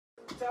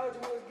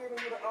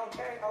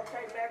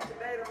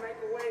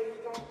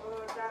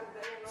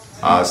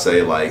I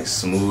say like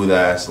smooth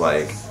ass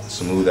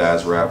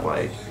rap,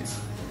 like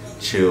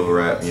chill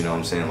rap, you know what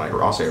I'm saying? Like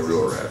I'll say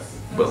real rap,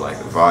 but like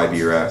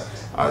vibey rap,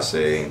 I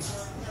say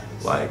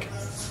like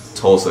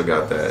Tulsa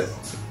got that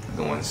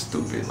going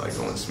stupid, like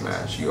going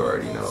smash. You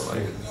already know,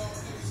 like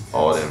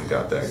all of them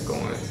got that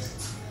going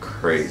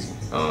crazy.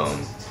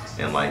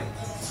 And like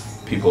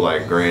people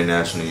like Grand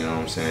National, you know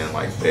what I'm saying?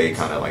 Like they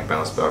kind of like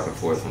bounce back and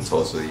forth from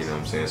Tulsa, you know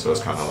what I'm saying? So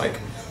it's kind of like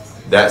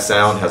that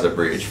sound has a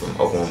bridge from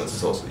Oklahoma to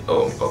Tulsa,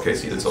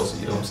 OKC to Tulsa,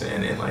 you know what I'm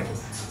saying? And like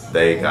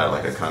they got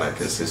like a kind of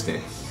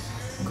consistent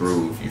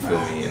groove, you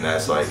feel me? And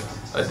that's like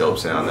a dope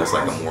sound. That's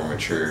like a more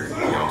mature, you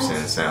know what I'm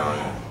saying, sound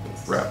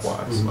rap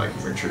wise, like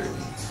maturity.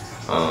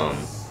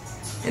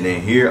 And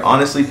then here,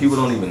 honestly, people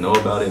don't even know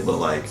about it, but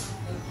like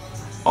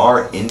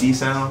our indie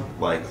sound,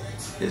 like,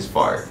 is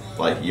fire.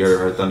 Like, you ever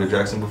heard Thunder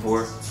Jackson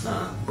before?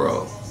 Nah.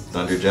 Bro,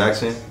 Thunder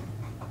Jackson,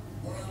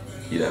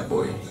 he that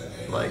boy.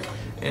 Like,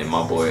 and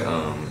my boy,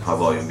 High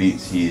Volume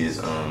Beats, he's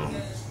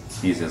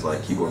his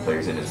like keyboard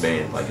players in his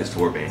band, like his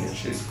tour band and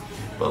shit.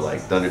 But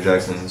like Thunder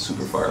Jackson,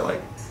 super fire.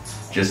 Like,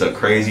 just a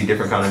crazy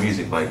different kind of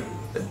music, like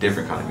a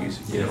different kind of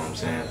music. You know what I'm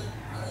saying?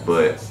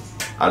 But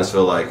I just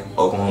feel like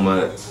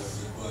Oklahoma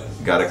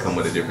gotta come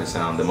with a different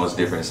sound, the most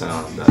different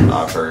sound that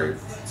I've heard.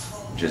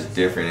 Just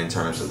different in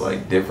terms of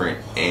like different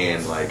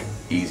and like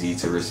easy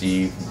to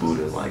receive.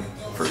 Buddha, like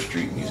for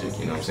street music,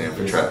 you know what I'm saying,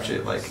 for trap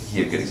shit. Like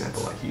he a good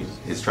example. Like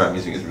his trap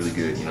music is really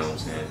good, you know what I'm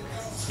saying.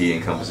 He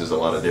encompasses a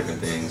lot of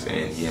different things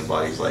and he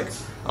embodies like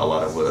a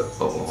lot of what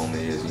Oklahoma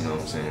is, you know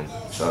what I'm saying.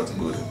 Shout out to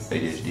Buddha,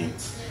 ADHD.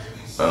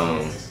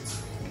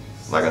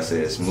 Like I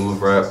said,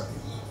 smooth rap.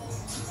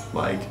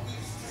 Like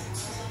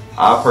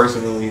I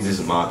personally, this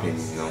is my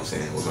opinion, you know what I'm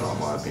saying. We're going on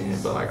my opinion,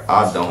 but like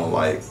I don't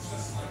like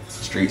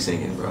street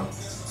singing, bro.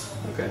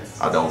 Okay.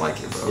 I don't like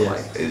it, bro. Yeah.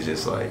 Like it's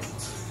just like,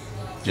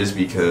 just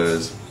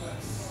because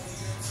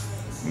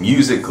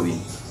musically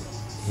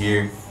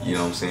here, you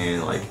know what I'm saying,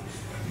 like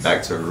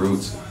back to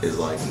roots is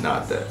like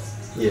not that.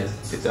 Yeah.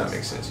 If that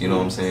makes sense. You know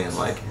what I'm saying?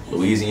 Like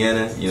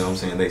Louisiana, you know what I'm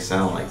saying, they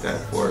sound like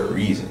that for a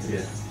reason.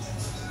 Yeah.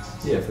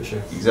 Yeah, for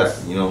sure.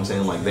 Exactly. You know what I'm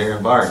saying? Like their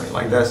environment.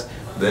 Like that's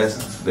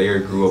they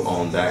grew up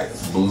on that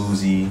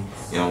bluesy, you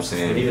know what I'm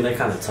saying? And even they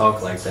kind of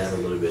talk like that a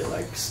little bit,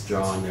 like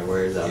drawing their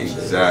words out.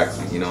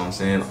 Exactly. You know what I'm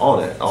saying? All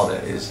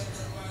that is,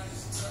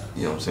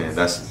 you know what I'm saying?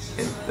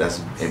 That's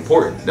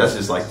important. That's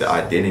just like the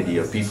identity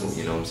of people.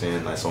 You know what I'm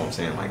saying? That's what I'm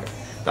saying. Like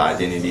the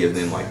identity of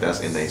them, like that's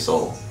in their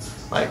soul.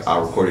 Like I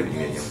recorded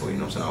him at Young Boy, you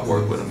know what I'm saying? I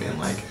worked with him and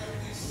like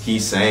he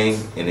sang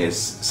and it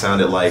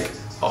sounded like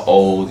an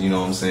old, you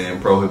know what I'm saying,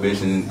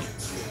 Prohibition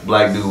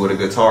black dude with a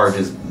guitar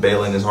just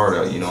bailing his heart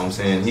out, you know what I'm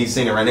saying? He's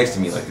singing right next to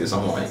me like this.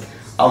 I'm like,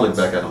 I look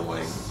back at him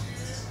like,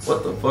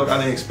 what the fuck? I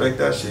didn't expect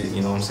that shit,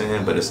 you know what I'm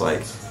saying? But it's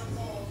like,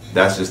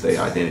 that's just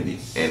their identity.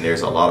 And there's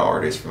a lot of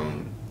artists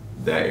from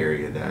that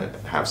area that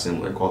have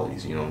similar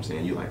qualities, you know what I'm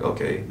saying? You're like,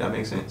 okay, that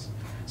makes sense.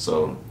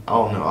 So, I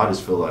don't know, I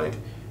just feel like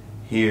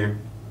here,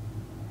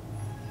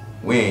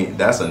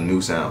 that's a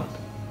new sound.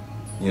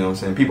 You know what I'm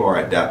saying? People are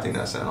adapting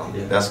that sound.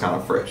 Yeah. That's kind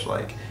of fresh.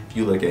 Like, if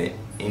you look at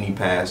any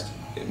past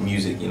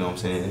music, you know what I'm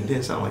saying, it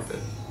didn't sound like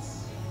that.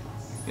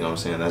 You know what I'm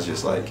saying? That's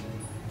just like,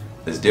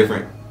 it's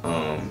different.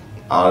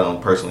 I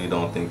personally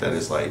don't think that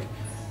it's like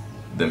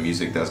the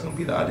music that's gonna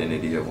be the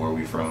identity of where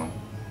we from,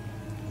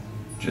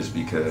 just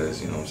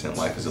because, you know what I'm saying,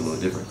 life is a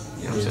little different,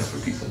 you know what I'm saying,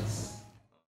 for people.